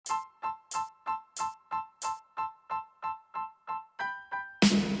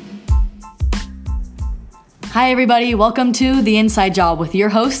Hi, everybody. Welcome to The Inside Job with your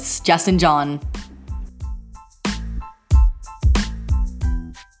hosts, Jess and John.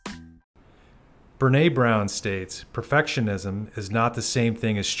 Brené Brown states, perfectionism is not the same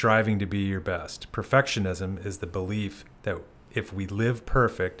thing as striving to be your best. Perfectionism is the belief that if we live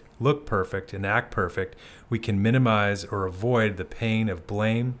perfect, look perfect, and act perfect, we can minimize or avoid the pain of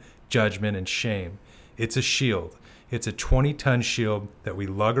blame, judgment, and shame. It's a shield. It's a 20-ton shield that we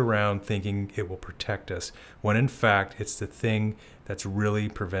lug around thinking it will protect us, when in fact, it's the thing that's really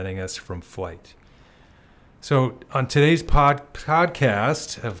preventing us from flight. So on today's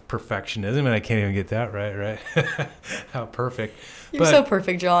podcast of perfectionism, and I can't even get that right? How perfect. You're so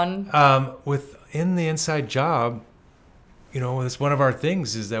perfect, John. Within the inside job, it's one of our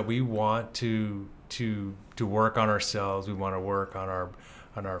things is that we want to work on ourselves. We want to work on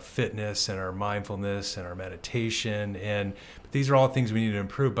our fitness and our mindfulness and our meditation. But these are all things we need to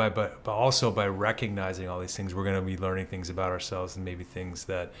improve by, but also by recognizing all these things, we're going to be learning things about ourselves and maybe things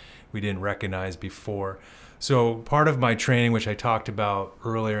that we didn't recognize before. So part of my training, which I talked about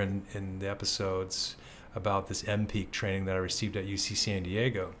earlier in the episodes about this MPEAK training that I received at UC San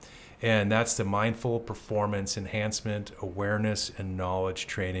Diego, and that's the Mindful Performance Enhancement, Awareness, and Knowledge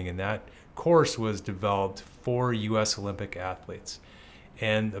Training. And that course was developed for U.S. Olympic athletes.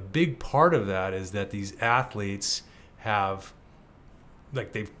 And a big part of that is that these athletes have,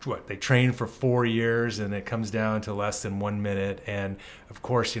 they train for 4 years and it comes down to less than 1 minute. And of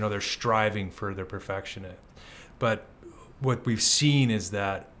course, they're striving for their perfection. But what we've seen is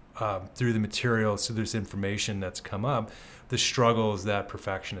that through the materials, through this information that's come up, the struggles that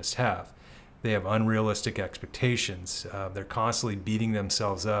perfectionists have. They have unrealistic expectations. They're constantly beating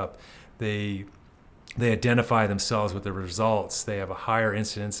themselves up. They identify themselves with the results. They have a higher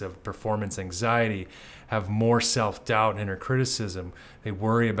incidence of performance anxiety, have more self-doubt and inner criticism. They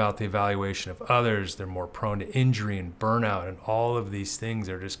worry about the evaluation of others. They're more prone to injury and burnout. And all of these things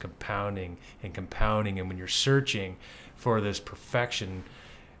are just compounding. And when you're searching for this perfection,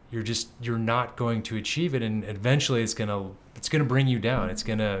 you're not going to achieve it. And eventually it's going to bring you down. It's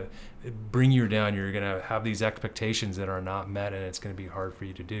going to bring you down. You're going to have these expectations that are not met, and it's going to be hard for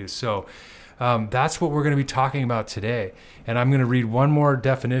you to do. So that's what we're going to be talking about today. And I'm going to read one more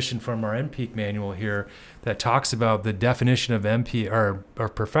definition from our MPEAK manual here that talks about the definition of or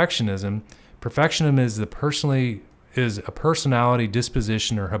perfectionism. Perfectionism is a personality,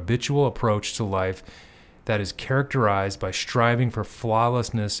 disposition, or habitual approach to life that is characterized by striving for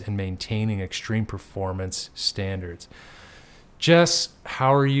flawlessness and maintaining extreme performance standards. Jess,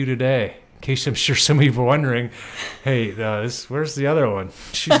 how are you today? In case I'm sure some of you were wondering, hey, where's the other one?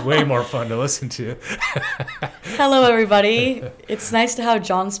 She's way more fun to listen to. Hello, everybody. It's nice to have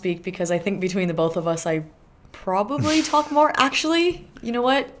John speak because I think between the both of us, I probably talk more. Actually, you know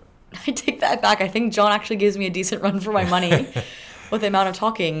what? I take that back. I think John actually gives me a decent run for my money with the amount of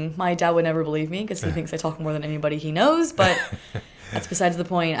talking. My dad would never believe me because he thinks I talk more than anybody he knows, but that's besides the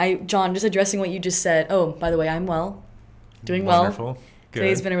point. John, just addressing what you just said. Oh, by the way, I'm well. Doing Wonderful. well. Good.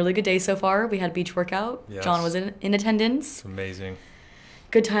 Today's been a really good day so far. We had a beach workout. Yes. John was in attendance. It's amazing.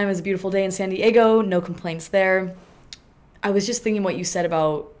 Good time. It was a beautiful day in San Diego. No complaints there. I was just thinking what you said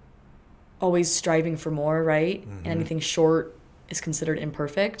about always striving for more, right? Mm-hmm. And anything short is considered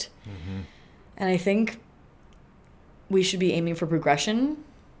imperfect. Mm-hmm. And I think we should be aiming for progression,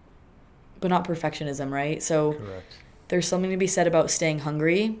 but not perfectionism, right? So Correct. There's something to be said about staying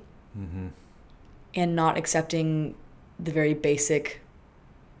hungry Mm-hmm. and not accepting the very basic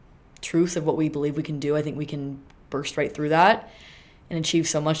truths of what we believe we can do. I think we can burst right through that and achieve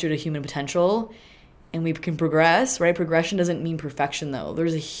so much due to human potential, and we can progress, right? Progression doesn't mean perfection, though.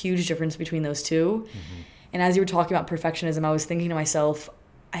 There's a huge difference between those two. Mm-hmm. And as you were talking about perfectionism, I was thinking to myself,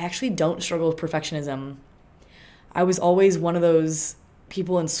 I actually don't struggle with perfectionism. I was always one of those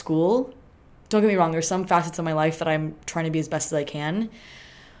people in school. Don't get me wrong, there's some facets of my life that I'm trying to be as best as I can.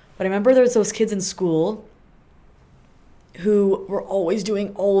 But I remember there's those kids in school who were always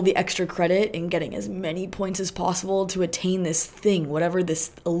doing all the extra credit and getting as many points as possible to attain this thing, whatever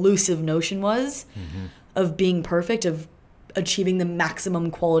this elusive notion was, Mm-hmm. of being perfect, of achieving the maximum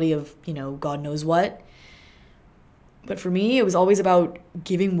quality of, God knows what. But for me, it was always about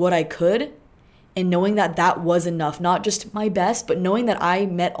giving what I could and knowing that that was enough, not just my best, but knowing that I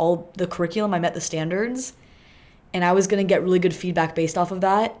met all the curriculum, I met the standards, and I was going to get really good feedback based off of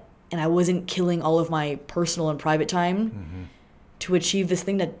that. And I wasn't killing all of my personal and private time Mm-hmm. to achieve this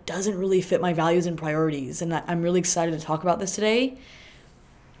thing that doesn't really fit my values and priorities. And I'm really excited to talk about this today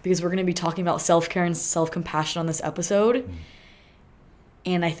because we're going to be talking about self-care and self-compassion on this episode. Mm-hmm.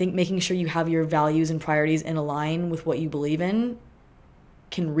 And I think making sure you have your values and priorities in line with what you believe in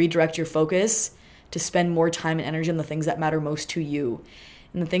can redirect your focus to spend more time and energy on the things that matter most to you.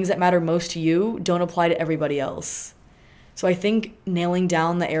 And the things that matter most to you don't apply to everybody else. So I think nailing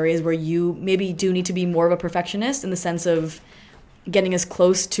down the areas where you maybe do need to be more of a perfectionist in the sense of getting as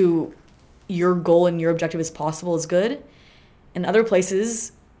close to your goal and your objective as possible is good. And other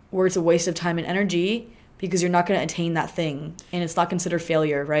places where it's a waste of time and energy because you're not going to attain that thing and it's not considered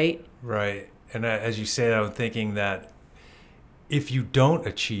failure, right? Right. And as you say that, I'm thinking that if you don't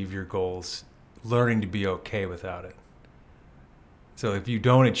achieve your goals, learning to be okay without it. So if you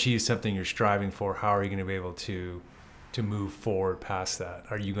don't achieve something you're striving for, how are you going to be able to move forward past that?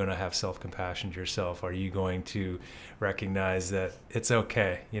 Are you going to have self-compassion to yourself? Are you going to recognize that it's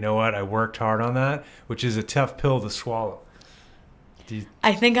okay? You know what? I worked hard on that, which is a tough pill to swallow.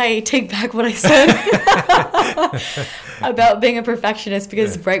 I think I take back what I said about being a perfectionist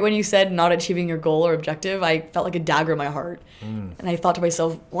because right when you said not achieving your goal or objective, I felt like a dagger in my heart. And I thought to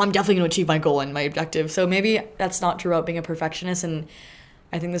myself, well, I'm definitely going to achieve my goal and my objective. So maybe that's not true about being a perfectionist. And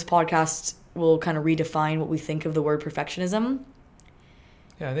I think this podcast will kind of redefine what we think of the word perfectionism.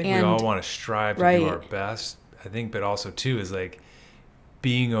 Yeah, I think we all want to strive to do our best. I think, but also too is like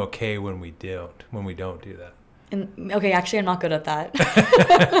being okay when we don't do that. And okay, actually, I'm not good at that.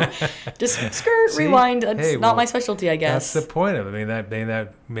 Just rewind. It's not my specialty, I guess. That's the point of it. I mean,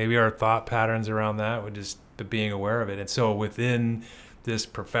 that maybe our thought patterns around that would just being aware of it. And so within this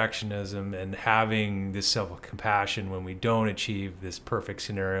perfectionism and having this self-compassion when we don't achieve this perfect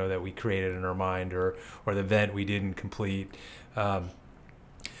scenario that we created in our mind or the event we didn't complete. And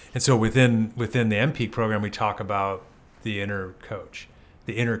so within the MPEAK program, we talk about the inner coach,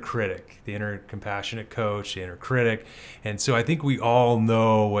 the inner critic, the inner compassionate coach, the inner critic. And so I think we all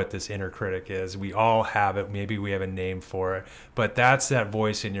know what this inner critic is. We all have it. Maybe we have a name for it. But that's that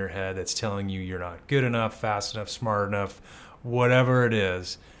voice in your head that's telling you you're not good enough, fast enough, smart enough, whatever it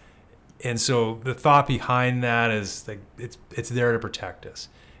is. And so the thought behind that is like it's there to protect us.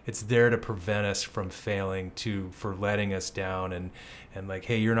 It's there to prevent us from failing, for letting us down and like,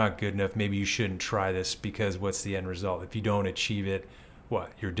 hey, you're not good enough. Maybe you shouldn't try this because what's the end result? If you don't achieve it,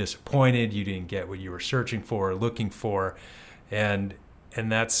 what? You're disappointed. You didn't get what you were searching for or looking for. And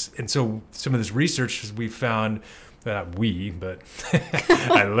so some of this research we found, but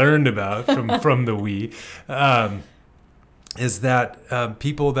I learned about from the we, is that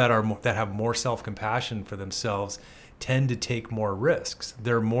people that have more self-compassion for themselves tend to take more risks.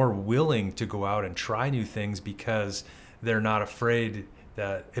 They're more willing to go out and try new things because they're not afraid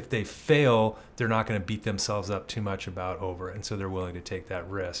that if they fail, they're not going to beat themselves up too much over it. And so they're willing to take that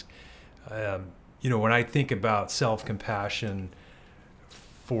risk. When I think about self-compassion,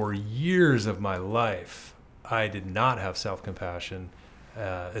 for years of my life, I did not have self-compassion,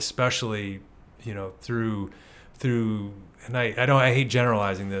 especially, through, and I hate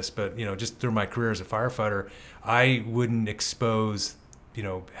generalizing this, but, just through my career as a firefighter, I wouldn't expose,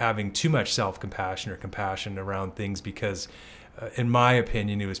 having too much self-compassion or compassion around things because, in my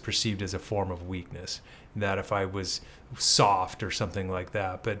opinion, it was perceived as a form of weakness, that if I was soft or something like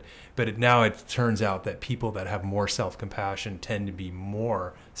that. But now it turns out that people that have more self-compassion tend to be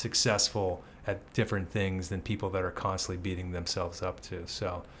more successful at different things than people that are constantly beating themselves up to.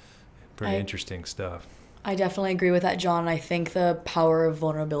 So pretty interesting stuff. I definitely agree with that, John. I think the power of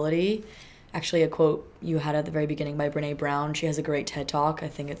vulnerability, actually a quote you had at the very beginning by Brene Brown. She has a great TED Talk. I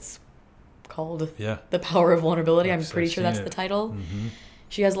think it's called The Power of Vulnerability. I'm pretty sure that's the title. Mm-hmm.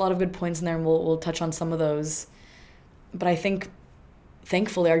 She has a lot of good points in there, and we'll touch on some of those. But I think,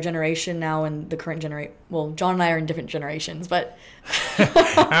 thankfully, our generation now and the current generation, well, John and I are in different generations, but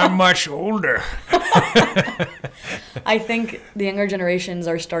I'm much older. I think the younger generations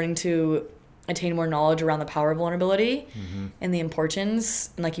are starting to attain more knowledge around the power of vulnerability and the importance.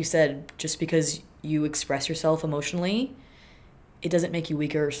 And like you said, just because you express yourself emotionally, it doesn't make you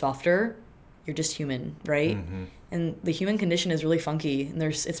weaker or softer. You're just human, right? Mm-hmm. And the human condition is really funky, and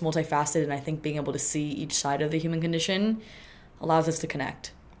it's multifaceted, and I think being able to see each side of the human condition allows us to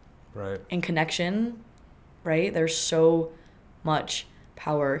connect. Right. And connection, right? There's so much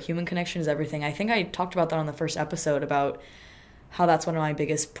power. Human connection is everything. I think I talked about that on the first episode about how that's one of my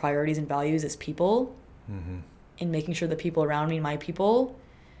biggest priorities and values is people, and making sure the people around me, my people,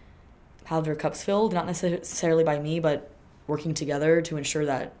 have their cups filled, not necessarily by me, but working together to ensure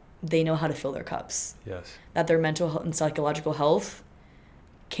that they know how to fill their cups. Yes. That their mental and psychological health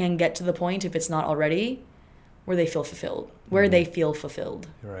can get to the point, if it's not already, where they feel fulfilled.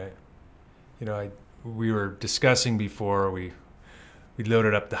 Right. We were discussing before we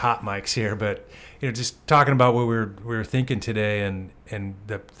loaded up the hot mics here, but just talking about what we were thinking today, and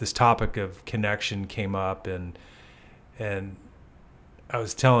this topic of connection came up, and I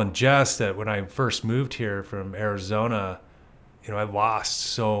was telling Jess that when I first moved here from Arizona, I lost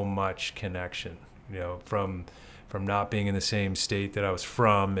so much connection, from not being in the same state that I was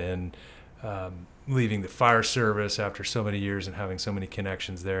from, and leaving the fire service after so many years and having so many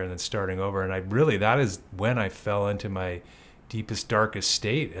connections there, and then starting over. And that is when I fell into my deepest, darkest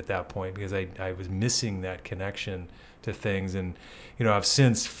state at that point, because I was missing that connection to things. And I've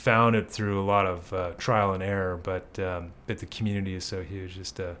since found it through a lot of trial and error, but the community is so huge.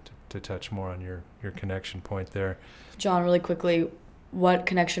 Just to touch more on your connection point there, John, really quickly, what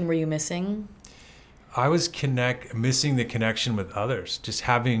connection were you missing? I was missing the connection with others, just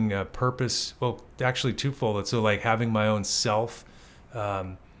having a purpose. Well, actually twofold. So like having my own self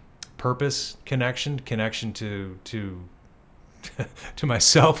purpose connection to to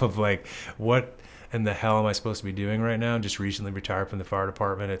myself, of like, what in the hell am I supposed to be doing right now? Just recently retired from the fire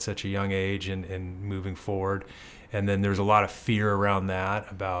department at such a young age, and moving forward. And then there's a lot of fear around that,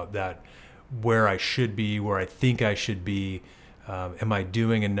 about that, where I should be, where I think I should be. Am I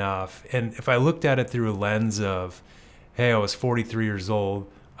doing enough? And if I looked at it through a lens of, hey, I was 43 years old,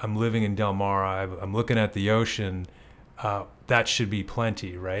 I'm living in Del Mar, I'm looking at the ocean, that should be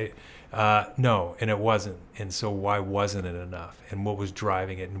plenty, right? No, and it wasn't. And so why wasn't it enough? And what was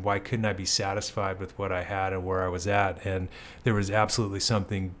driving it? And why couldn't I be satisfied with what I had and where I was at? And there was absolutely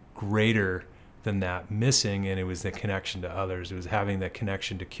something greater than that missing, and it was the connection to others. It was having that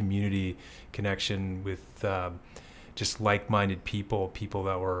connection to community, connection with just like-minded people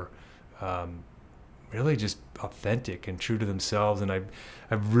that were really just authentic and true to themselves. And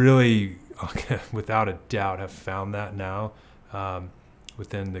I've really, without a doubt, have found that now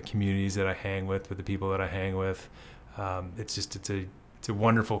within the communities that I hang with the people that I hang with. It's a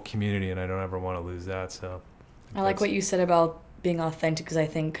wonderful community, and I don't ever want to lose that. So I like what you said about being authentic, because I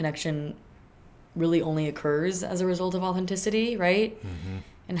think connection really only occurs as a result of authenticity, right? Mm-hmm.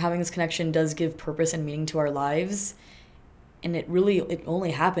 And having this connection does give purpose and meaning to our lives. And it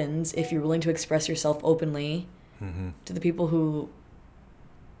only happens if you're willing to express yourself openly mm-hmm. to the people who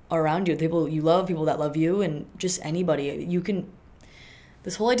are around you, the people you love, people that love you, and just anybody.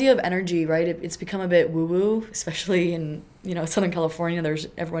 This whole idea of energy, right? It's become a bit woo-woo, especially in, Southern California.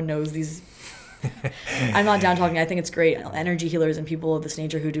 Everyone knows these. I'm not down talking. I think it's great. Energy healers and people of this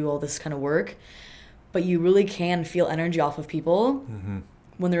nature who do all this kind of work. But you really can feel energy off of people mm-hmm.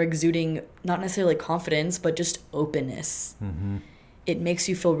 when they're exuding not necessarily confidence, but just openness. Mm-hmm. It makes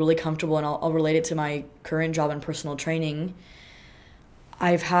you feel really comfortable. And I'll relate it to my current job in personal training.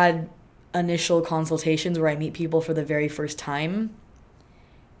 I've had initial consultations where I meet people for the very first time.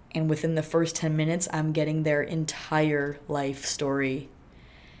 And within the first 10 minutes, I'm getting their entire life story.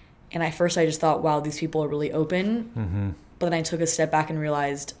 And at first I just thought, wow, these people are really open. Mm-hmm. But then I took a step back and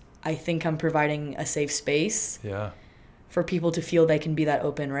realized I think I'm providing a safe space for people to feel they can be that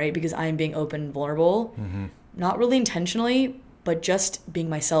open, right? Because I'm being open and vulnerable, mm-hmm. not really intentionally, but just being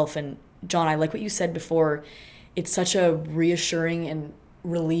myself. And John, I like what you said before. It's such a reassuring and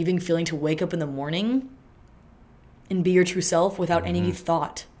relieving feeling to wake up in the morning and be your true self without mm-hmm. any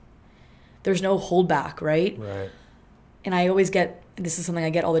thought. There's no holdback, right? Right. And I always this is something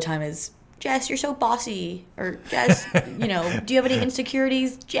I get all the time is, Jess, you're so bossy. Or, Jess, do you have any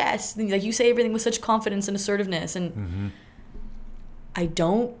insecurities? Jess. Like, you say everything with such confidence and assertiveness. And mm-hmm. I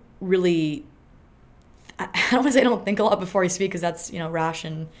don't really, I don't want to say I don't think a lot before I speak, because that's, rash.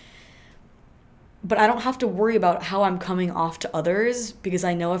 But I don't have to worry about how I'm coming off to others, because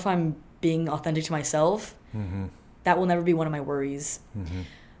I know if I'm being authentic to myself, mm-hmm. that will never be one of my worries. Mm-hmm.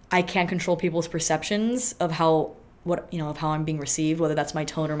 I can't control people's perceptions of how I'm being received, whether that's my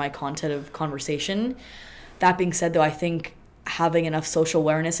tone or my content of conversation. That being said, though, I think having enough social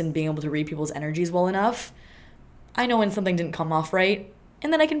awareness and being able to read people's energies well enough, I know when something didn't come off right,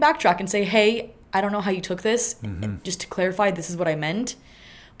 and then I can backtrack and say, hey, I don't know how you took this. Mm-hmm. Just to clarify, this is what I meant.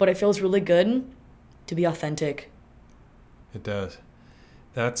 But it feels really good to be authentic. It does.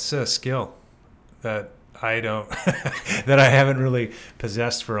 That's a skill that I don't that I haven't really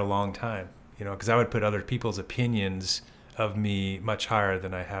possessed for a long time, because I would put other people's opinions of me much higher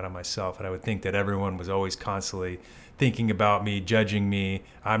than I had on myself, and I would think that everyone was always constantly thinking about me, judging me,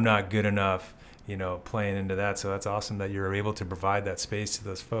 I'm not good enough, playing into that. So that's awesome that you're able to provide that space to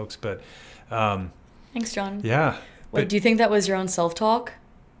those folks. But thanks, John. Yeah. Wait, do you think that was your own self-talk?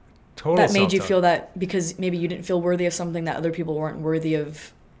 Total that made self-talk. You feel that because maybe you didn't feel worthy of something that other people weren't worthy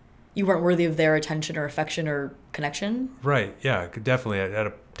of? You weren't worthy of their attention or affection or connection? Right. Yeah,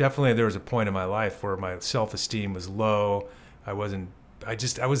 definitely. Definitely there was a point in my life where my self-esteem was low. I was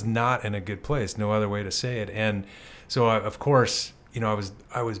not in a good place. No other way to say it. And so of course, I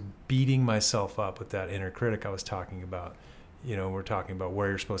was beating myself up with that inner critic I was talking about, we're talking about where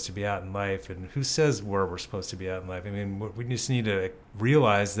you're supposed to be at in life, and who says where we're supposed to be at in life. I mean, we just need to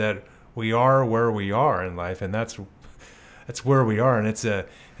realize that we are where we are in life, and that's where we are. And it's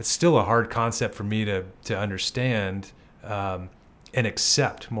still a hard concept for me to understand and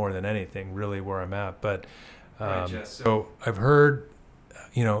accept more than anything, really, where I'm at. But so I've heard,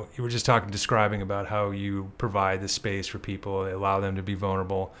 you were just describing about how you provide the space for people, allow them to be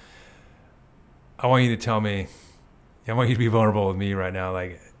vulnerable. I want you to be vulnerable with me right now,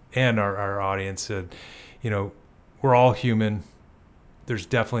 and our audience. We're all human. There's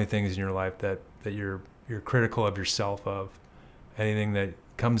definitely things in your life that you're critical of yourself of. Anything that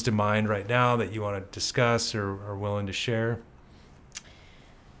comes to mind right now that you want to discuss or are willing to share?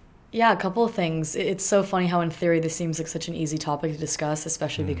 Yeah, a couple of things. It's so funny how in theory this seems like such an easy topic to discuss,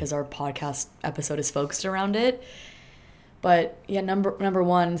 especially because our podcast episode is focused around it. But yeah, number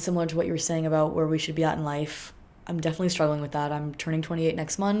one, similar to what you were saying about where we should be at in life, I'm definitely struggling with that. I'm turning 28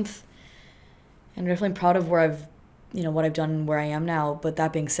 next month, and I'm definitely proud of where what I've done and where I am now. But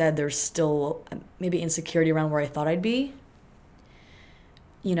that being said, there's still maybe insecurity around where I thought I'd be.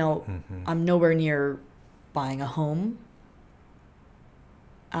 I'm nowhere near buying a home.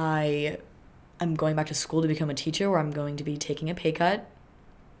 I'm going back to school to become a teacher, where I'm going to be taking a pay cut.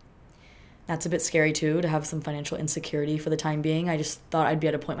 That's a bit scary too, to have some financial insecurity for the time being. I just thought I'd be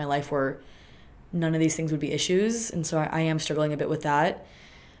at a point in my life where none of these things would be issues. And so I am struggling a bit with that.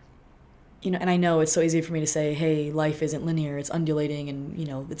 And I know it's so easy for me to say, hey, life isn't linear, it's undulating,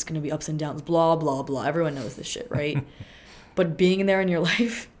 and, it's going to be ups and downs, blah, blah, blah. Everyone knows this shit, right? But being there in your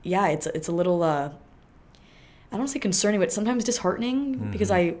life, yeah, it's a little, I don't want to say concerning, but sometimes disheartening,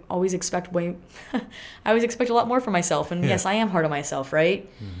 because I always expect I always expect a lot more from myself. And yes, I am hard on myself, right?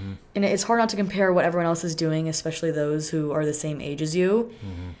 Mm-hmm. And it's hard not to compare what everyone else is doing, especially those who are the same age as you.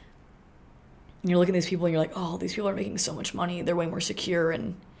 Mm-hmm. And you're looking at these people and you're like, oh, these people are making so much money. They're way more secure.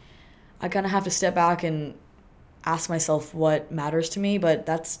 And I kind of have to step back and ask myself what matters to me. But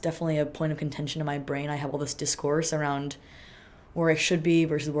that's definitely a point of contention in my brain. I have all this discourse around where I should be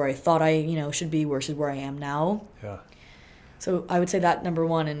versus where I thought I, should be versus where I am now. Yeah. So I would say that number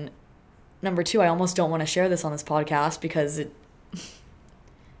one. And number two, I almost don't want to share this on this podcast because it's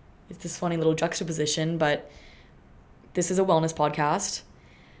this funny little juxtaposition, but this is a wellness podcast.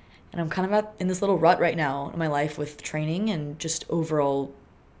 And I'm kind of in this little rut right now in my life with training and just overall,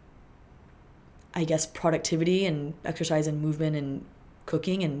 I guess, productivity and exercise and movement and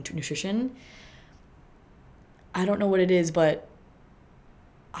cooking and nutrition. I don't know what it is, but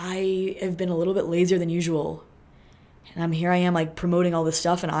I have been a little bit lazier than usual. And I am promoting all this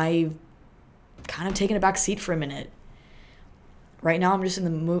stuff, and I've kind of taken a back seat for a minute. Right now I'm just in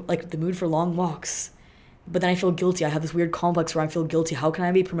the mood for long walks. But then I feel guilty. I have this weird complex where I feel guilty. How can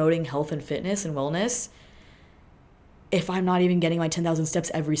I be promoting health and fitness and wellness if I'm not even getting my 10,000 steps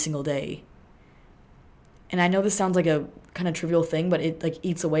every single day? And I know this sounds like a kind of trivial thing, but it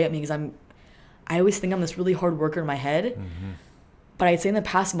eats away at me because I always think I'm this really hard worker in my head. Mm-hmm. But I'd say in the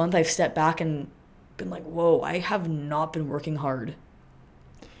past month I've stepped back and been like, whoa, I have not been working hard.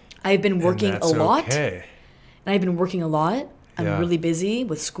 I've been working a lot. Okay. And I've been working a lot. I'm really busy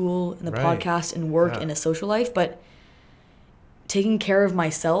with school and the podcast and work and a social life, but taking care of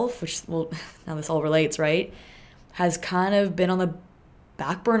myself, which, well, now this all relates, right, has kind of been on the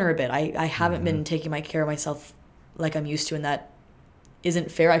back burner a bit. I haven't been taking care of myself like I'm used to, and that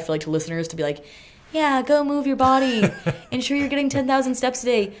isn't fair, I feel like, to listeners to be like, yeah, go move your body, ensure you're getting 10,000 steps a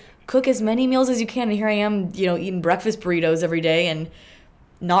day, cook as many meals as you can, and here I am, eating breakfast burritos every day and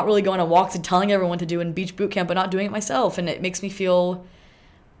not really going on walks and telling everyone what to do in beach boot camp, but not doing it myself. And it makes me feel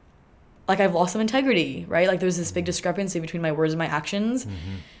like I've lost some integrity, right? There's this big discrepancy between my words and my actions.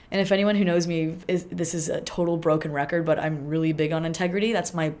 Mm-hmm. And if anyone who knows me, this is a total broken record, but I'm really big on integrity.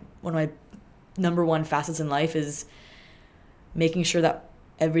 That's one of my number one facets in life, is making sure that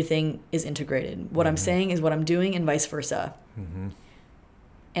everything is integrated. What I'm saying is what I'm doing, and vice versa. Mm-hmm.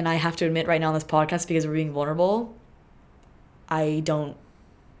 And I have to admit right now on this podcast, because we're being vulnerable, I don't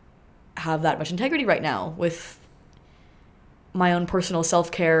have that much integrity right now with my own personal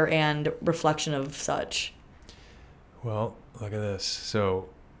self-care and reflection of such. Well, look at this. So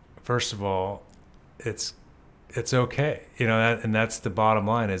first of all, it's okay. And that's the bottom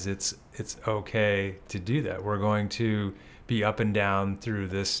line, is it's okay to do that. We're going to be up and down through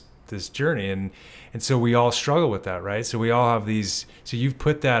this journey. And so we all struggle with that, right? So we all have these, so you've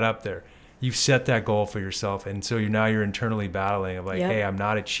put that up there. You've set that goal for yourself, and so you're internally battling of hey, I'm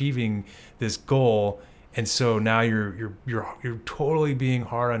not achieving this goal, and so now you're totally being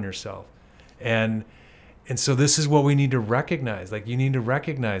hard on yourself, and And so this is what we need to recognize. Like, you need to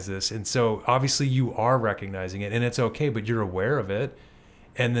recognize this. And so obviously you are recognizing it, and it's okay, but you're aware of it.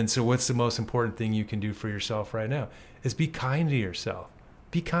 And then, so what's the most important thing you can do for yourself right now is be kind to yourself.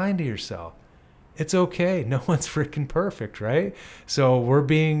 Be kind to yourself. It's okay. No one's freaking perfect, right? So we're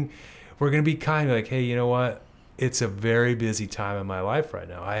going to be kind, like, hey, you know what? It's a very busy time in my life right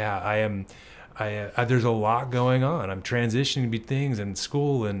now. There's a lot going on. I'm transitioning between things and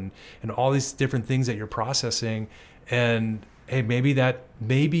school and all these different things that you're processing. And hey,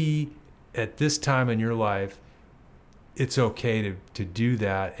 maybe at this time in your life, it's okay to do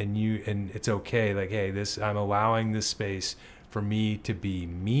that. And it's okay. Like, hey, I'm allowing this space for me to be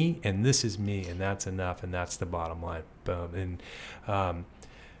me, and this is me, and that's enough. And that's the bottom line.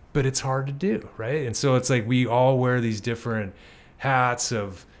 But it's hard to do, right? And so it's like we all wear these different hats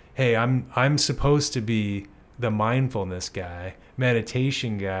of, hey, I'm supposed to be the mindfulness guy,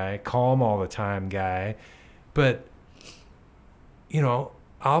 meditation guy, calm all the time guy, but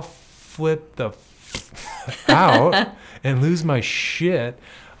I'll flip the out and lose my shit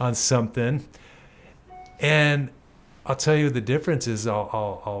on something, and I'll tell you the difference is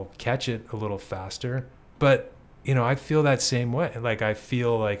I'll catch it a little faster, but I feel that same way. Like, I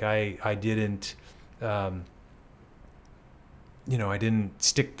feel like I didn't, I didn't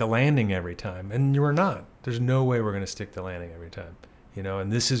stick the landing every time. And we're not. There's no way we're going to stick the landing every time.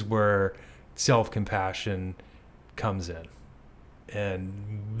 And this is where self-compassion comes in.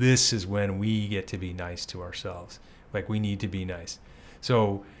 And this is when we get to be nice to ourselves. Like, we need to be nice.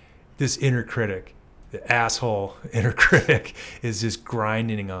 So this inner critic, the asshole inner critic, is just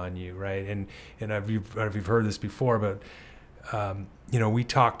grinding on you, right? And you've heard this before, but we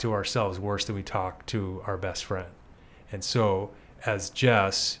talk to ourselves worse than we talk to our best friend. And so as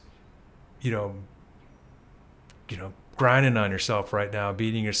Jess, grinding on yourself right now,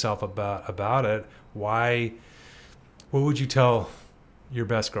 beating yourself about it, what would you tell your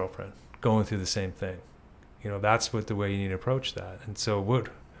best girlfriend going through the same thing? That's the way you need to approach that. And so what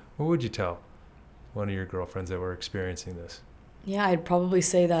would you tell one of your girlfriends that were experiencing this? Yeah, I'd probably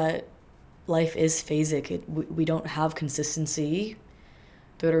say that life is phasic. We don't have consistency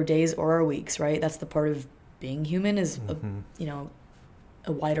throughout our days or our weeks, right? That's the part of being human, is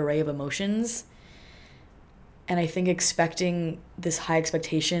a wide array of emotions. And I think expecting this high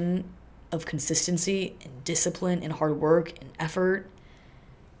expectation of consistency and discipline and hard work and effort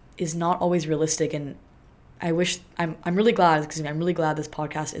is not always realistic. And I'm really glad this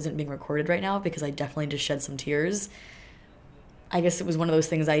podcast isn't being recorded right now, because I definitely just shed some tears. I guess it was one of those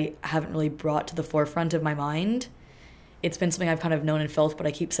things I haven't really brought to the forefront of my mind. It's been something I've kind of known and felt, but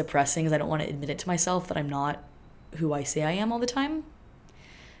I keep suppressing because I don't want to admit it to myself that I'm not who I say I am all the time.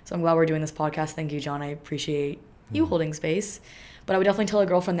 So I'm glad we're doing this podcast. Thank you, John. I appreciate you holding space. But I would definitely tell a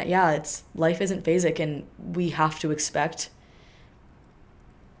girlfriend that, life isn't phasic, and we have to expect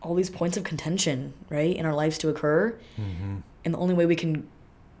all these points of contention, right, in our lives to occur. Mm-hmm. And the only way we can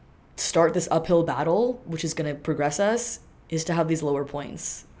start this uphill battle, which is going to progress us, is to have these lower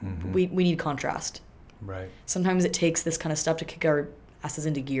points. Mm-hmm. We need contrast. Right. Sometimes it takes this kind of stuff to kick our asses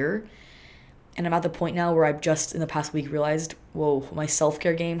into gear. And I'm at the point now where I've just in the past week realized, whoa, my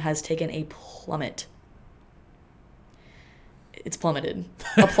self-care game has taken a plummet. It's plummeted.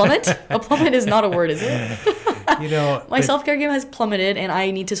 A plummet? A plummet is not a word, is it? My self-care game has plummeted, and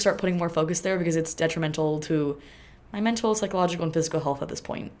I need to start putting more focus there because it's detrimental to my mental, psychological, and physical health at this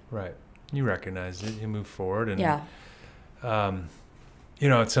point. Right. You recognize it. You move forward. And, yeah.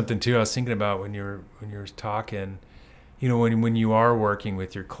 It's something, too, I was thinking about when you were talking, when you are working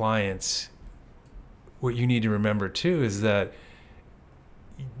with your clients, what you need to remember, too, is that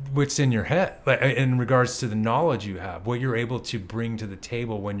what's in your head, like in regards to the knowledge you have, what you're able to bring to the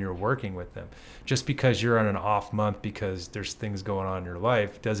table when you're working with them. Just because you're on an off month because there's things going on in your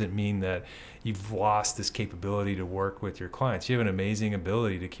life doesn't mean that you've lost this capability to work with your clients. You have an amazing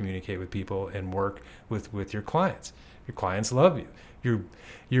ability to communicate with people and work with your clients. Your clients love you.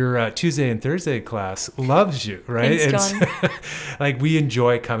 Your Tuesday and Thursday class loves you, right? Thanks, John. Like, we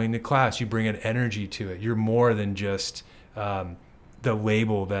enjoy coming to class. You bring an energy to it. You're more than just the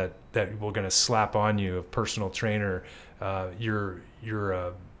label that we're going to slap on you of personal trainer. You're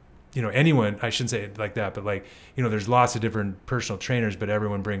anyone, I shouldn't say it like that, but there's lots of different personal trainers, but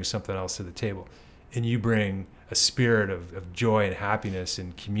everyone brings something else to the table. And you bring a spirit of joy and happiness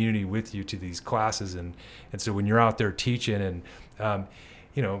and community with you to these classes. And so when you're out there teaching and,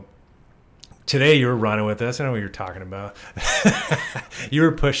 today you were running with us. I know what you're talking about. You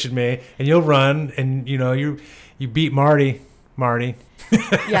were pushing me, and you'll run, and you beat Marty Marty.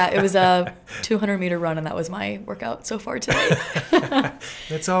 Yeah, it was a 200-meter run, and that was my workout so far today.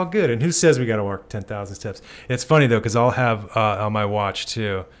 That's all good. And who says we got to walk 10,000 steps? It's funny, though, because I'll have on my watch,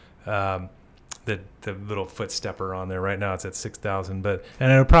 too, the little foot stepper on there. Right now it's at 6,000, and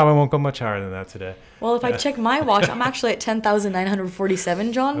it probably won't go much higher than that today. Well, if I check my watch, I'm actually at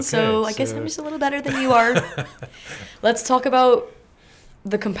 10,947, John. Okay, so I guess I'm just a little better than you are. Let's talk about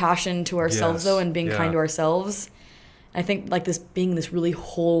the compassion to ourselves, though, and being kind to ourselves. I think like being this really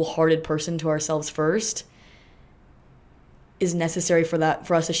wholehearted person to ourselves first is necessary for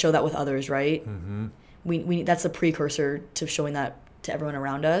us to show that with others, right? Mm-hmm. We that's a precursor to showing that to everyone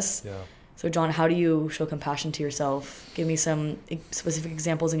around us. Yeah. So, John, how do you show compassion to yourself? Give me some specific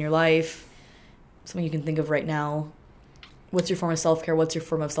examples in your life, something you can think of right now. What's your form of self-care? What's your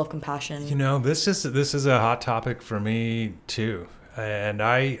form of self-compassion? This is a hot topic for me, too. And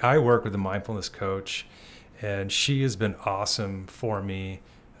I work with a mindfulness coach, and she has been awesome for me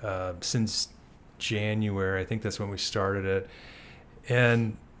since January. I think that's when we started it.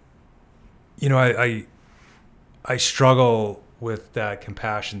 And, I struggle with that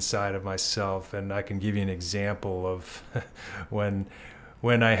compassion side of myself, and I can give you an example of when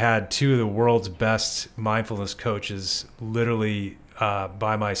I had two of the world's best mindfulness coaches literally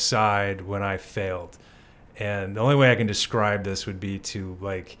by my side when I failed. And the only way I can describe this would be to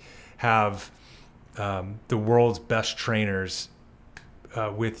have the world's best trainers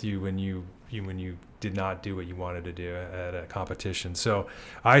with you when you did not do what you wanted to do at a competition. So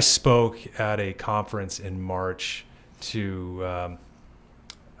I spoke at a conference in March to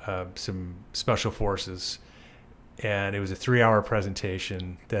some special forces, and it was a 3-hour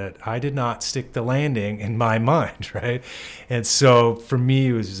presentation that I did not stick the landing in my mind, right? And so for me,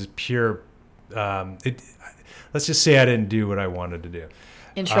 it was just pure, let's just say I didn't do what I wanted to do.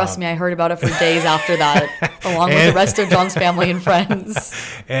 And trust me, I heard about it for days after that, along with the rest of John's family and friends.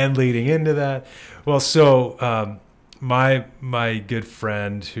 And leading into that. Well, so my good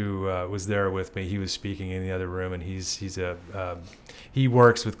friend who was there with me, he was speaking in the other room, and he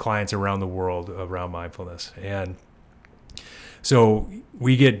works with clients around the world around mindfulness. And so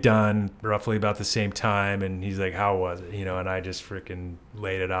we get done roughly about the same time, and he's like, "How was it?" And I just freaking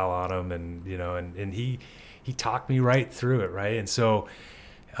laid it all on him, and and he talked me right through it, right? And so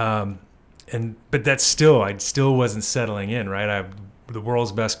but that's still, I still wasn't settling in, right? I'm the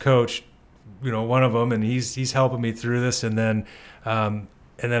world's best coach, one of them, and he's helping me through this. And then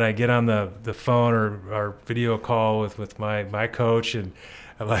I get on the phone or video call with my coach, and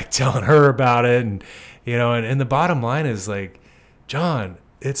I'm telling her about it. And, and the bottom line is John,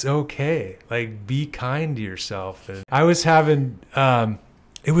 it's okay. Be kind to yourself. And I was having,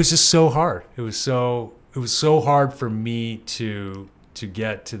 it was just so hard. It was so hard for me to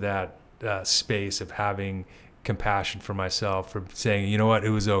get to that space of having compassion for myself, for saying, you know what, it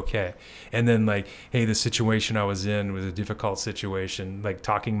was okay. And then hey, the situation I was in was a difficult situation,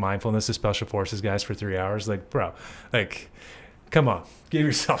 talking mindfulness to special forces guys for 3 hours, bro, come on, give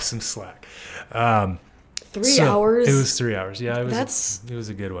yourself some slack. 3 hours? It was 3 hours. Yeah, it was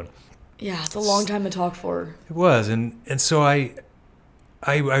a good one. Yeah, it's a long time to talk for. It was. And so I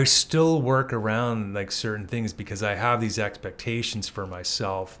still work around certain things because I have these expectations for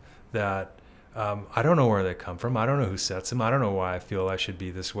myself that I don't know where they come from. I don't know who sets them. I don't know why I feel I should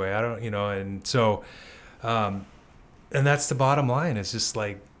be this way. I don't, and so, and that's the bottom line. It's just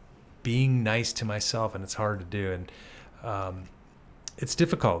being nice to myself, and it's hard to do. And it's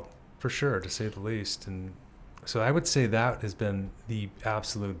difficult for sure, to say the least. And so I would say that has been the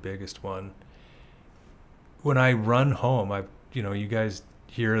absolute biggest one. When I run home, you guys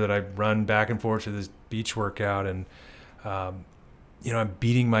hear that I run back and forth to this beach workout, and I'm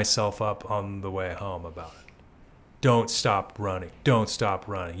beating myself up on the way home about it. Don't stop running. Don't stop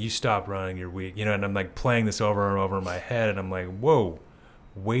running. You stop running, you're weak. And I'm playing this over and over in my head, and I'm whoa,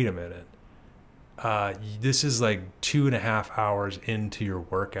 wait a minute. This is 2.5 hours into your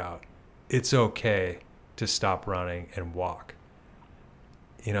workout. It's okay to stop running and walk.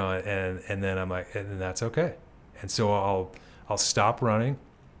 And then I'm and that's okay. And so I'll stop running,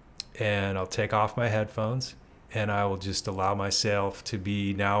 and I'll take off my headphones, and I will just allow myself to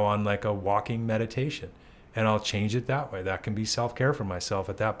be now on a walking meditation, and I'll change it that way. That can be self-care for myself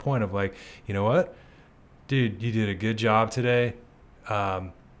at that point of you know what, dude, you did a good job today.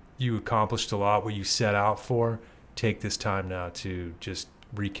 You accomplished a lot what you set out for. Take this time now to just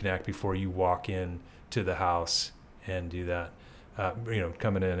reconnect before you walk in to the house and do that.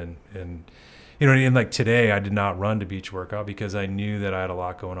 Coming in and and today I did not run to beach workout because I knew that I had a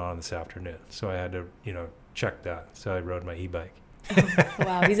lot going on this afternoon. So I had to, check that. So I rode my e-bike.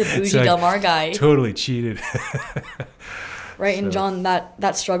 Wow, he's a bougie Del Mar guy. Totally cheated. Right. And So, John,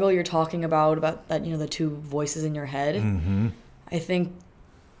 that struggle you're talking about that, the two voices in your head, I think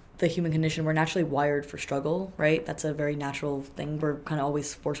the human condition, we're naturally wired for struggle, right? That's a very natural thing. We're kind of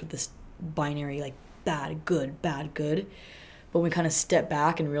always forced with this binary, like bad, good, bad, good. But when we kind of step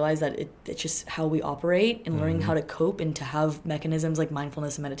back and realize that it's just how we operate, and learning how to cope and to have mechanisms like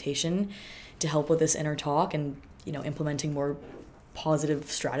mindfulness and meditation to help with this inner talk, and, implementing more positive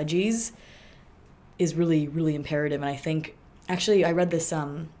strategies is really, really imperative. And I think, actually, I read this,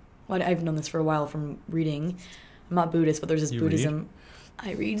 I've known this for a while from reading. I'm not Buddhist, but there's this Buddhism.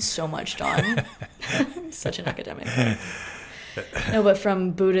 I read so much, John. I'm such an academic. No, but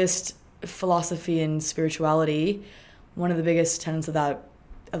from Buddhist philosophy and spirituality, one of the biggest tenets of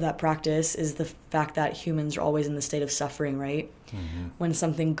that practice is the fact that humans are always in the state of suffering, right? When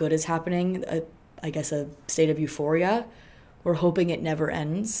something good is happening, I guess a state of euphoria, we're hoping it never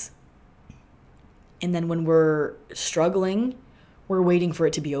ends. And then when we're struggling, we're waiting for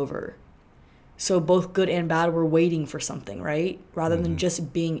it to be over. So both good and bad, we're waiting for something, right? Rather than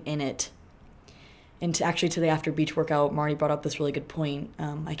just being in it. And today after beach workout, Marty brought up this really good point.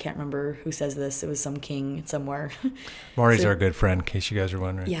 I can't remember who says this. It was some king somewhere. Marty's our good friend, in case you guys are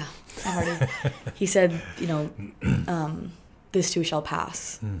wondering. Yeah, Marty. He said, this too shall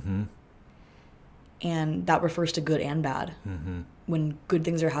pass. And that refers to good and bad. When good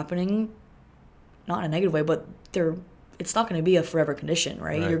things are happening, not in a negative way, but it's not going to be a forever condition,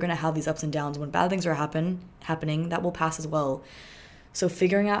 right? You're going to have these ups and downs. When bad things are happening, that will pass as well. So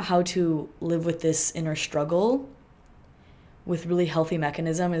figuring out how to live with this inner struggle with really healthy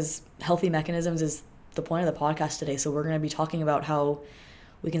mechanisms is the point of the podcast today. So we're going to be talking about how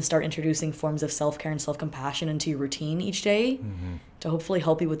we can start introducing forms of self-care and self-compassion into your routine each day to hopefully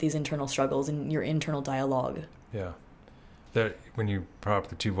help you with these internal struggles and your internal dialogue. Yeah. When you brought up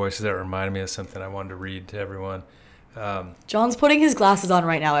the two voices, that reminded me of something I wanted to read to everyone. John's putting his glasses on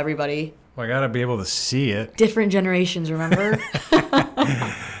right now, everybody. Well, I got to be able to see it. Different generations, remember?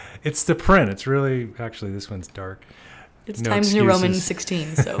 It's the print. It's really, actually, this one's dark. It's Times New Roman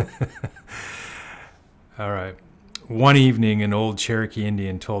 16, so. All right. One evening, an old Cherokee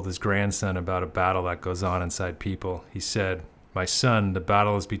Indian told his grandson about a battle that goes on inside people. He said, "My son, the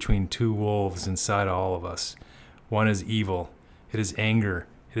battle is between two wolves inside all of us. One is evil. It is anger.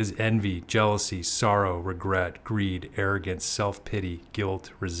 It is envy, jealousy, sorrow, regret, greed, arrogance, self-pity,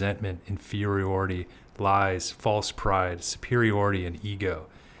 guilt, resentment, inferiority, lies, false pride, superiority, and ego.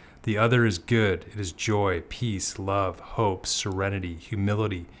 The other is good. It is joy, peace, love, hope, serenity,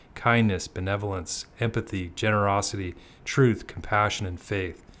 humility, kindness, benevolence, empathy, generosity, truth, compassion, and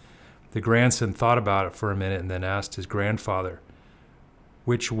faith." The grandson thought about it for a minute and then asked his grandfather,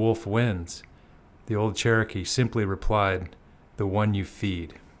 "Which wolf wins?" The old Cherokee simply replied, "The one you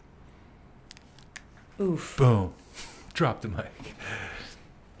feed." Oof. Boom. Drop the mic.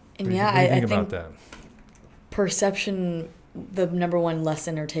 And what do yeah, you think I about think that? Perception, the number one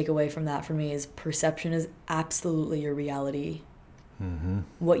lesson or takeaway from that for me is perception is absolutely your reality.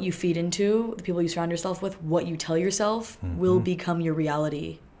 What you feed into, the people you surround yourself with, what you tell yourself will become your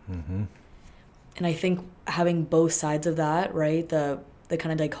reality. And I think having both sides of that, right, the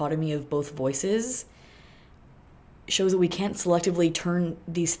kind of dichotomy of both voices shows that we can't selectively turn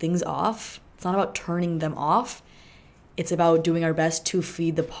these things off. It's not about turning them off. It's about doing our best to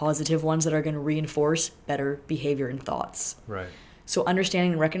feed the positive ones that are going to reinforce better behavior and thoughts. Right. So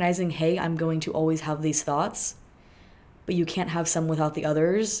understanding and recognizing, hey, I'm going to always have these thoughts, but you can't have some without the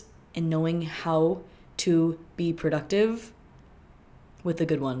others, and knowing how to be productive with the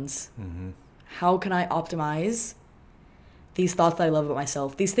good ones. How can I optimize these thoughts that I love about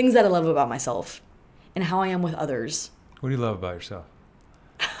myself, these things that I love about myself, and how I am with others? What do you love about yourself?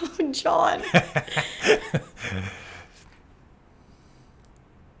 Oh, John.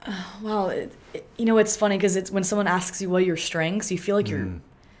 Wow. It's funny because it's when someone asks you what are your strengths, you feel like you're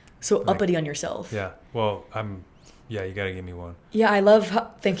so uppity on yourself. Yeah. Well, you got to give me one. Yeah, I love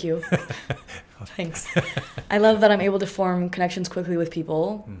thank you. Thanks. I love that I'm able to form connections quickly with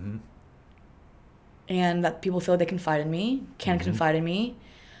people. And that people feel like they confide in me, confide in me.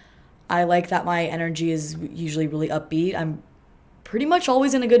 I like that my energy is usually really upbeat. I'm pretty much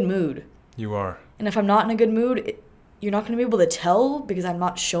always in a good mood. You are. And if I'm not in a good mood, you're not going to be able to tell because I'm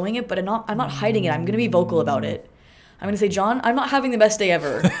not showing it, but I'm not hiding it. I'm going to be vocal about it. I'm going to say, John, I'm not having the best day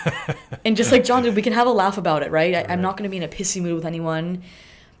ever. And just like John did, we can have a laugh about it, right? I'm not going to be in a pissy mood with anyone.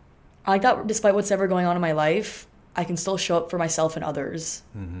 I like that despite what's ever going on in my life, I can still show up for myself and others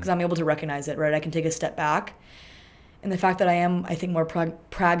because I'm able to recognize it, right? I can take a step back. And the fact that I am, I think, more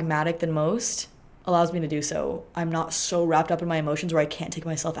pragmatic than most allows me to do so. I'm not so wrapped up in my emotions where I can't take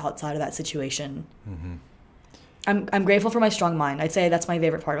myself outside of that situation. I'm grateful for my strong mind. I'd say that's my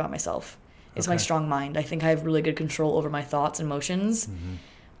favorite part about myself. Is my Okay. strong mind. I think I have really good control over my thoughts and emotions,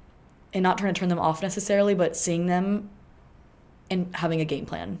 and not trying to turn them off necessarily, but seeing them and having a game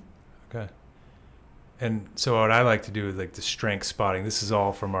plan. Okay. And so what I like to do is like the strength spotting. This is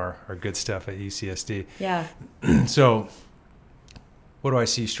all from our good stuff at ECSD. Yeah. So what do I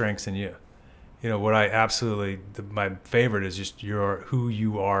see strengths in you? You know, what I absolutely, my favorite is just who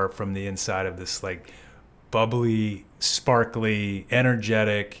you are from the inside of this like bubbly, sparkly,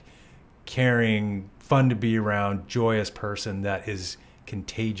 energetic, caring, fun to be around, joyous person that is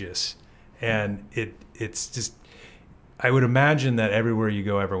contagious. And it's just, I would imagine that everywhere you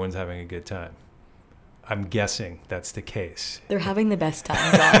go, everyone's having a good time. I'm guessing that's the case. They're having the best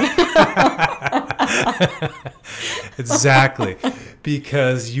time, John. Exactly.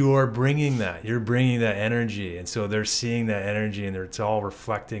 Because you're bringing that energy. And so they're seeing that energy and it's all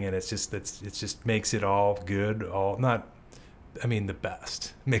reflecting, and it just makes it all good, the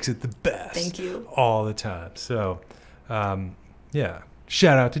best. Makes it the best. Thank you. All the time. So, yeah.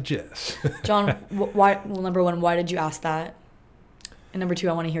 Shout out to Jess. John, why? Well, number one, why did you ask that? And number two,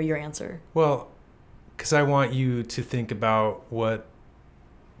 I want to hear your answer. Well, because I want you to think about what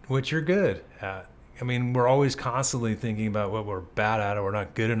you're good at. I mean, we're always constantly thinking about what we're bad at or we're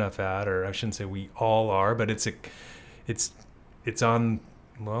not good enough at, or I shouldn't say we all are, but it's on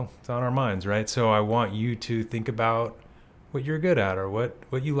our minds, right? So I want you to think about what you're good at or what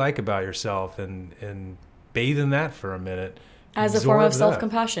you like about yourself and bathe in that for a minute. As a form of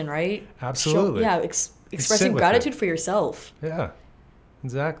self-compassion, right? Absolutely. Expressing gratitude for yourself. Yeah,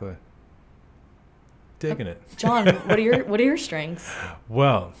 exactly. Digging it. John, what are your strengths?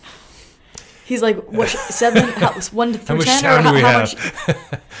 Well, he's like, what, 7, 1 through 10? How much sound do we have?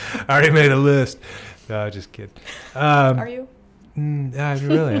 Much? I already made a list. No, just kidding. Are you? I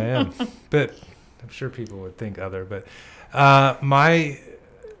am. But I'm sure people would think other. But my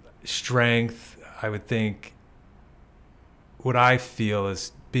strength, I would think, what I feel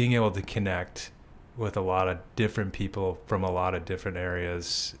is being able to connect with a lot of different people from a lot of different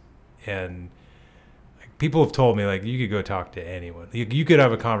areas. And people have told me, like, you could go talk to anyone. You could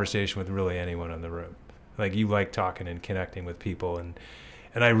have a conversation with really anyone in the room. Like, you like talking and connecting with people, and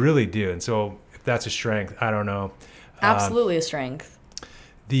I really do. And so if that's a strength, I don't know. Absolutely a strength.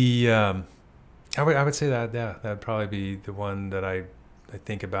 I would say that, yeah, that'd probably be the one that I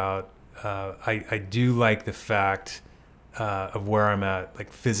think about. I do like the fact of where I'm at,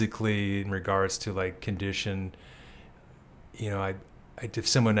 like physically in regards to like condition. You know, if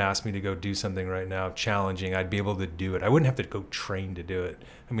someone asked me to go do something right now challenging, I'd be able to do it. I wouldn't have to go train to do it.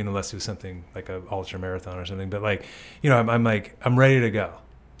 I mean, unless it was something like an ultra marathon or something. But like, you know, I'm ready to go.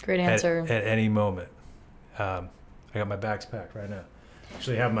 Great answer. At any moment. I got my bags packed right now.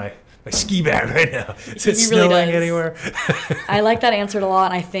 Actually, have my ski bag right now. Is it really snowing does. anywhere? I like that answer a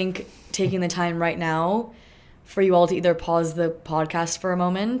lot, and I think taking the time right now for you all to either pause the podcast for a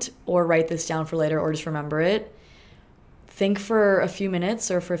moment or write this down for later or just remember it. Think for a few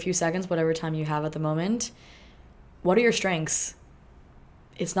minutes or for a few seconds, whatever time you have at the moment. What are your strengths?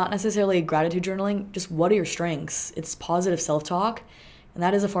 It's not necessarily gratitude journaling, just what are your strengths? It's positive self-talk, and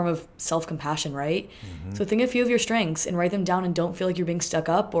that is a form of self-compassion, right? Mm-hmm. So think a few of your strengths and write them down, and don't feel like you're being stuck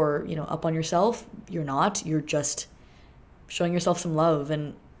up or, up on yourself. You're not. You're just showing yourself some love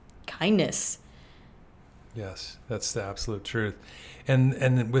and kindness. Yes, that's the absolute truth.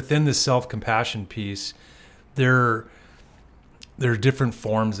 And within the self-compassion piece, there are different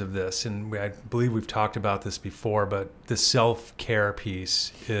forms of this, and I believe we've talked about this before, but the self-care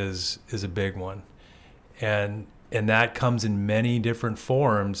piece is a big one. And that comes in many different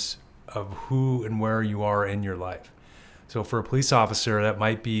forms of who and where you are in your life. So for a police officer, that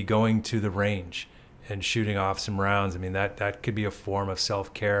might be going to the range and shooting off some rounds. I mean, that could be a form of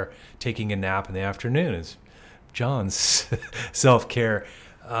self-care. Taking a nap in the afternoon is John's self-care.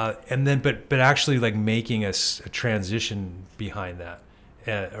 And then, but actually like making a transition behind that,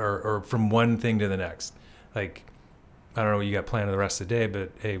 or from one thing to the next. Like, I don't know what you got planned for the rest of the day,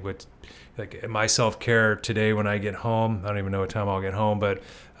 but hey, like my self-care today when I get home, I don't even know what time I'll get home, but,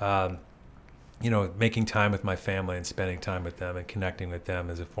 making time with my family and spending time with them and connecting with them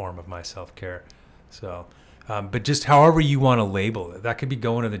is a form of my self-care. So, but just however you want to label it, that could be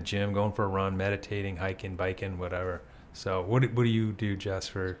going to the gym, going for a run, meditating, hiking, biking, whatever. So what do you do, Jess,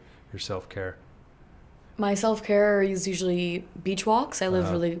 for your self-care? My self-care is usually beach walks.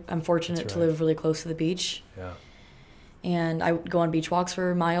 I'm fortunate to live really close to the beach. Yeah. And I go on beach walks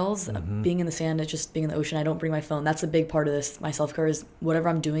for miles. Mm-hmm. Being in the sand, it's just being in the ocean. I don't bring my phone. That's a big part of this. My self-care is whatever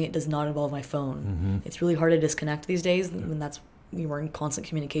I'm doing, it does not involve my phone. Mm-hmm. It's really hard to disconnect these days when we're in constant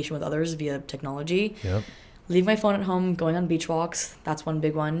communication with others via technology. Yep. leave my phone at home, going on beach walks. That's one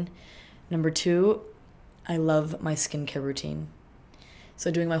big one. Number 2, I love my skincare routine. So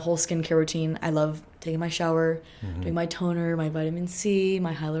doing my whole skincare routine, I love taking my shower, doing my toner, my vitamin C,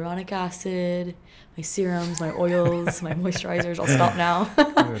 my hyaluronic acid, my serums, my oils, my moisturizers. I'll stop now.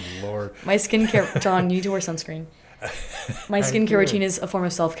 Good Lord. My skincare, John, you need to wear sunscreen. My skincare routine is a form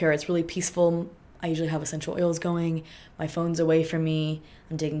of self-care. It's really peaceful. I usually have essential oils going. My phone's away from me.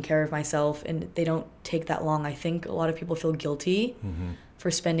 I'm taking care of myself, and they don't take that long. I think a lot of people feel guilty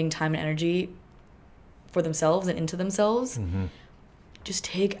for spending time and energy for themselves and into themselves. Just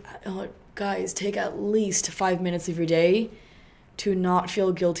take at least 5 minutes of your day to not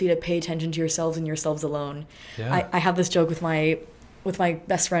feel guilty, to pay attention to yourselves and yourselves alone. Yeah. I have this joke with my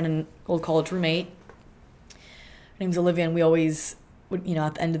best friend and old college roommate. Her name's Olivia, and we always would,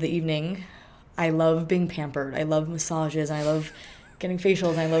 at the end of the evening, I love being pampered. I love massages, and I love getting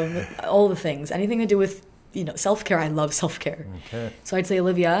facials, and I love all the things. Anything to do with, self-care, I love self-care. Okay. So I'd say,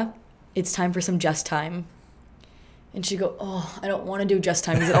 Olivia, it's time for some just time. And she'd go, oh, I don't want to do just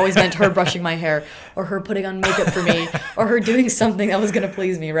time, because it always meant her brushing my hair, or her putting on makeup for me, or her doing something that was going to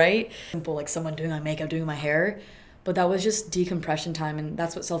please me, right? Simple, like someone doing my makeup, doing my hair. But that was just decompression time, and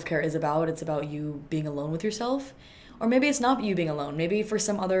that's what self-care is about. It's about you being alone with yourself. Or maybe it's not you being alone. Maybe for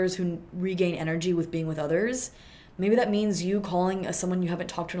some others who regain energy with being with others, maybe that means you calling someone you haven't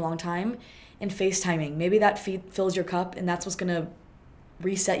talked to in a long time and FaceTiming. Maybe that fills your cup, and that's what's going to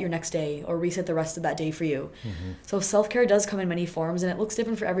reset your next day or reset the rest of that day for you. So self-care does come in many forms, and it looks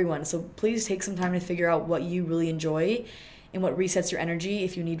different for everyone. So please take some time to figure out what you really enjoy and what resets your energy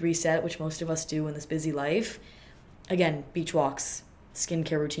if you need reset, which most of us do in this busy life. Again, beach walks,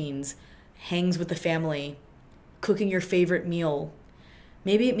 skincare routines, hangs with the family, cooking your favorite meal.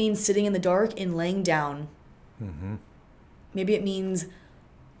 Maybe it means sitting in the dark and laying down. Maybe it means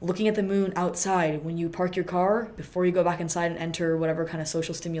looking at the moon outside when you park your car before you go back inside and enter whatever kind of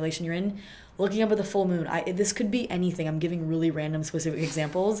social stimulation you're in. Looking up at the full moon. This could be anything. I'm giving really random specific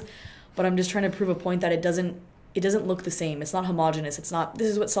examples, but I'm just trying to prove a point that it doesn't look the same. It's not homogenous. It's not, this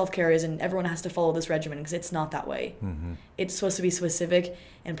is what self-care is and everyone has to follow this regimen, because it's not that way. It's supposed to be specific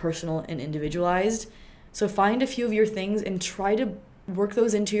and personal and individualized. So find a few of your things and try to work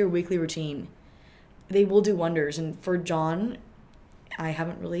those into your weekly routine. They will do wonders. And for John, I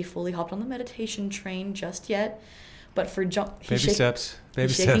haven't really fully hopped on the meditation train just yet, but for John, he's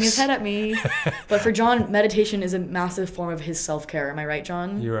shaking his head at me. But for John, meditation is a massive form of his self-care. Am I right,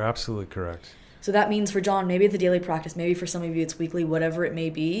 John? You're absolutely correct. So that means for John, maybe it's a daily practice. Maybe for some of you it's weekly, whatever it may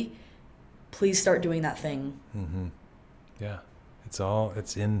be. Please start doing that thing. Yeah,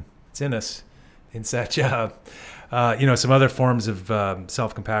 it's in us. Inside job. Some other forms of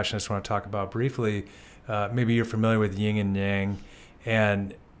self-compassion I just want to talk about briefly. Maybe you're familiar with yin and yang.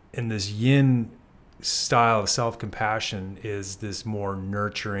 And in this yin style of self-compassion is this more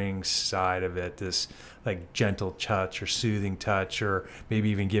nurturing side of it, this like gentle touch or soothing touch, or maybe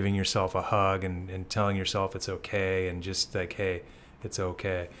even giving yourself a hug and telling yourself it's okay, and just like, hey, it's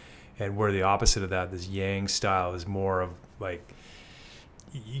okay. And where the opposite of that, this yang style, is more of like,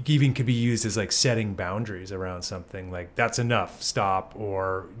 you even could be used as like setting boundaries around something, like that's enough, stop,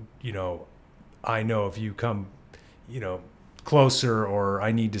 or I know if you come closer, or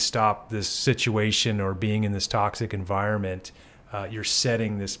I need to stop this situation or being in this toxic environment. You're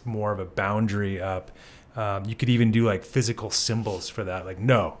setting this more of a boundary up. You could even do like physical symbols for that, like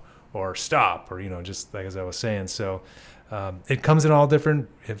no or stop, or just like as I was saying. So it comes in all different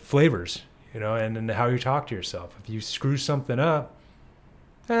flavors, and how you talk to yourself. If you screw something up,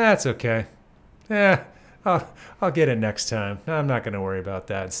 that's okay. I'll get it next time. I'm not going to worry about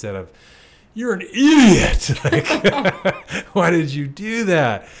that, instead of, you're an idiot. Like, why did you do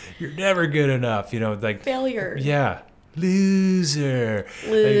that? You're never good enough. Like failure. Yeah. Loser.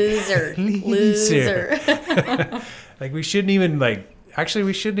 Loser. Like, loser. Like we shouldn't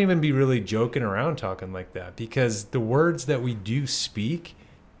even be really joking around talking like that, because the words that we do speak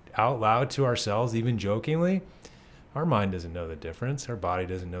out loud to ourselves, even jokingly, our mind doesn't know the difference. Our body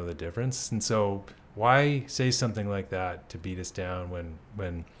doesn't know the difference. And so why say something like that to beat us down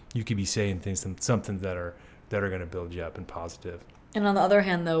when you could be saying something that are going to build you up and positive. And on the other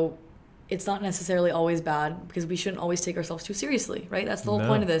hand, though, it's not necessarily always bad, because we shouldn't always take ourselves too seriously, right? That's the whole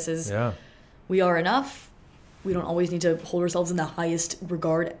point of this is we are enough. We don't always need to hold ourselves in the highest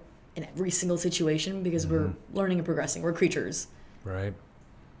regard in every single situation, because we're learning and progressing. We're creatures. Right.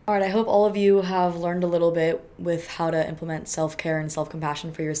 All right, I hope all of you have learned a little bit with how to implement self-care and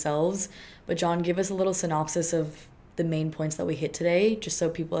self-compassion for yourselves. But John, give us a little synopsis of the main points that we hit today, just so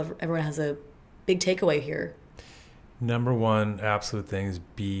everyone has a big takeaway here. Number one absolute thing is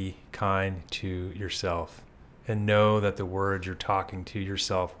be kind to yourself. and know that the words you're talking to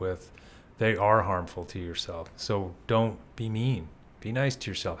yourself with, they are harmful to yourself. So don't be mean. Be nice to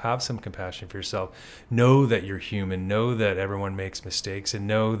yourself. Have some compassion for yourself. Know that you're human. Know that everyone makes mistakes, and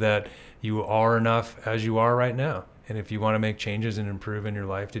know that you are enough as you are right now. And if you want to make changes and improve in your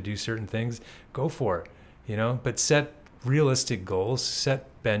life to do certain things, go for it, but set realistic goals, set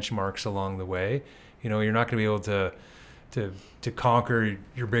benchmarks along the way. You're not going to be able to conquer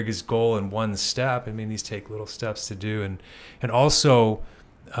your biggest goal in one step. I mean, these take little steps to do. And also,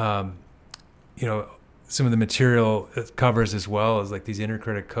 some of the material it covers as well as like these inner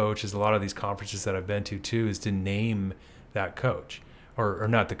critic coaches, a lot of these conferences that I've been to too, is to name that coach or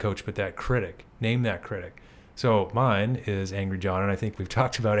not the coach, but that critic, name that critic. So mine is Angry John. And I think we've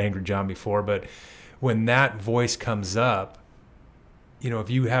talked about Angry John before, but when that voice comes up, if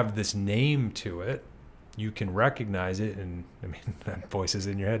you have this name to it, you can recognize it. And I mean, that voice is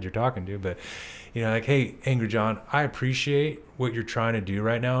in your head you're talking to, but like, hey, Angry John, I appreciate what you're trying to do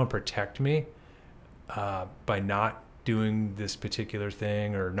right now and protect me by not doing this particular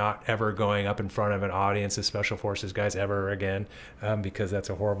thing or not ever going up in front of an audience of special forces guys ever again, because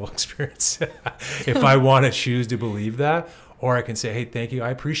that's a horrible experience. If I want to choose to believe that, or I can say, hey, thank you. I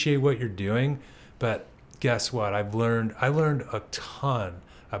appreciate what you're doing, but guess what? I learned a ton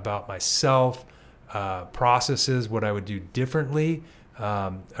about myself, processes, what I would do differently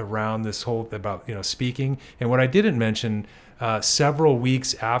around this whole about speaking. And what I didn't mention, several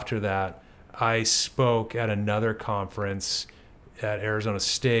weeks after that, I spoke at another conference at Arizona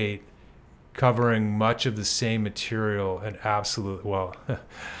State covering much of the same material, and I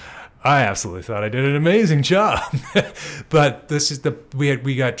absolutely thought I did an amazing job. But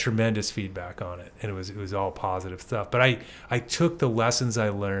we got tremendous feedback on it, and it was all positive stuff. But I took the lessons I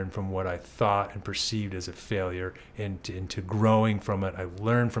learned from what I thought and perceived as a failure into growing from it. I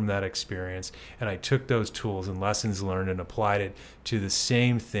learned from that experience, and I took those tools and lessons learned and applied it to the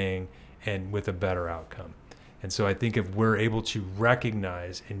same thing, and with a better outcome. And so I think if we're able to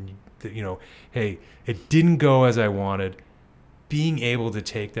recognize and hey, it didn't go as I wanted, being able to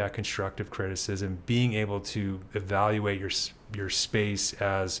take that constructive criticism, being able to evaluate your space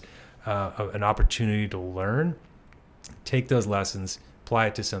as an opportunity to learn, take those lessons, apply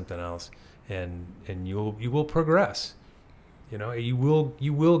it to something else, and you will progress. You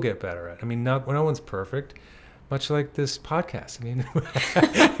will get better at it. I mean, no one's perfect. Much like this podcast. I mean,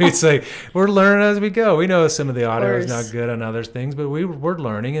 it's like we're learning as we go. We know some of the audio is not good on other things, but we're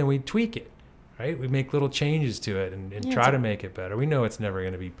learning and we tweak it, right? We make little changes to it and try to make it better. We know it's never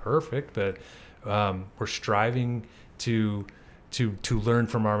going to be perfect, but we're striving to learn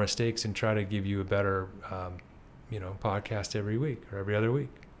from our mistakes and try to give you a better, podcast every week or every other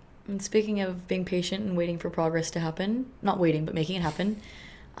week. And speaking of being patient and waiting for progress to happen, not waiting, but making it happen,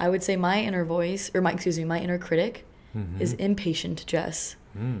 I would say my inner critic is impatient, Jess.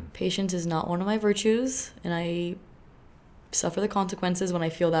 Patience is not one of my virtues, and I suffer the consequences when I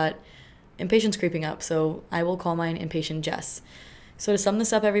feel that impatience creeping up. So I will call mine impatient Jess. So to sum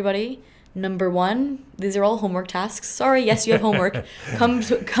this up, everybody, number 1, these are all homework tasks. Sorry, yes, you have homework. Comes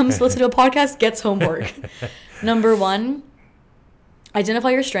listen to a podcast, gets homework. Number 1, identify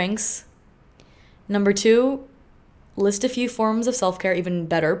your strengths. Number 2, list a few forms of self-care, even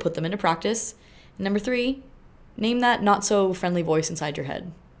better, put them into practice. And number 3, name that not so friendly voice inside your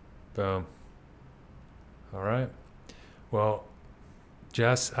head. Boom. All right. Well,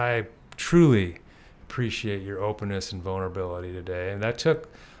 Jess, I truly appreciate your openness and vulnerability today. And that took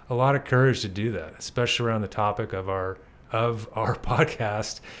a lot of courage to do that, especially around the topic of our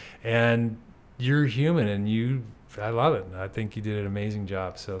podcast. And you're human, and I love it. I think you did an amazing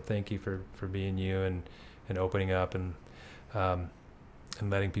job. So thank you for being you and opening up and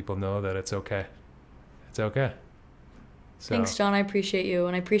letting people know that it's okay. It's okay. So, thanks, John. I appreciate you,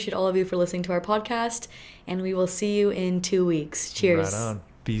 and I appreciate all of you for listening to our podcast, and we will see you in 2 weeks. Cheers. Right on.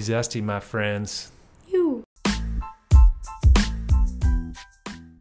 Be zesty, my friends.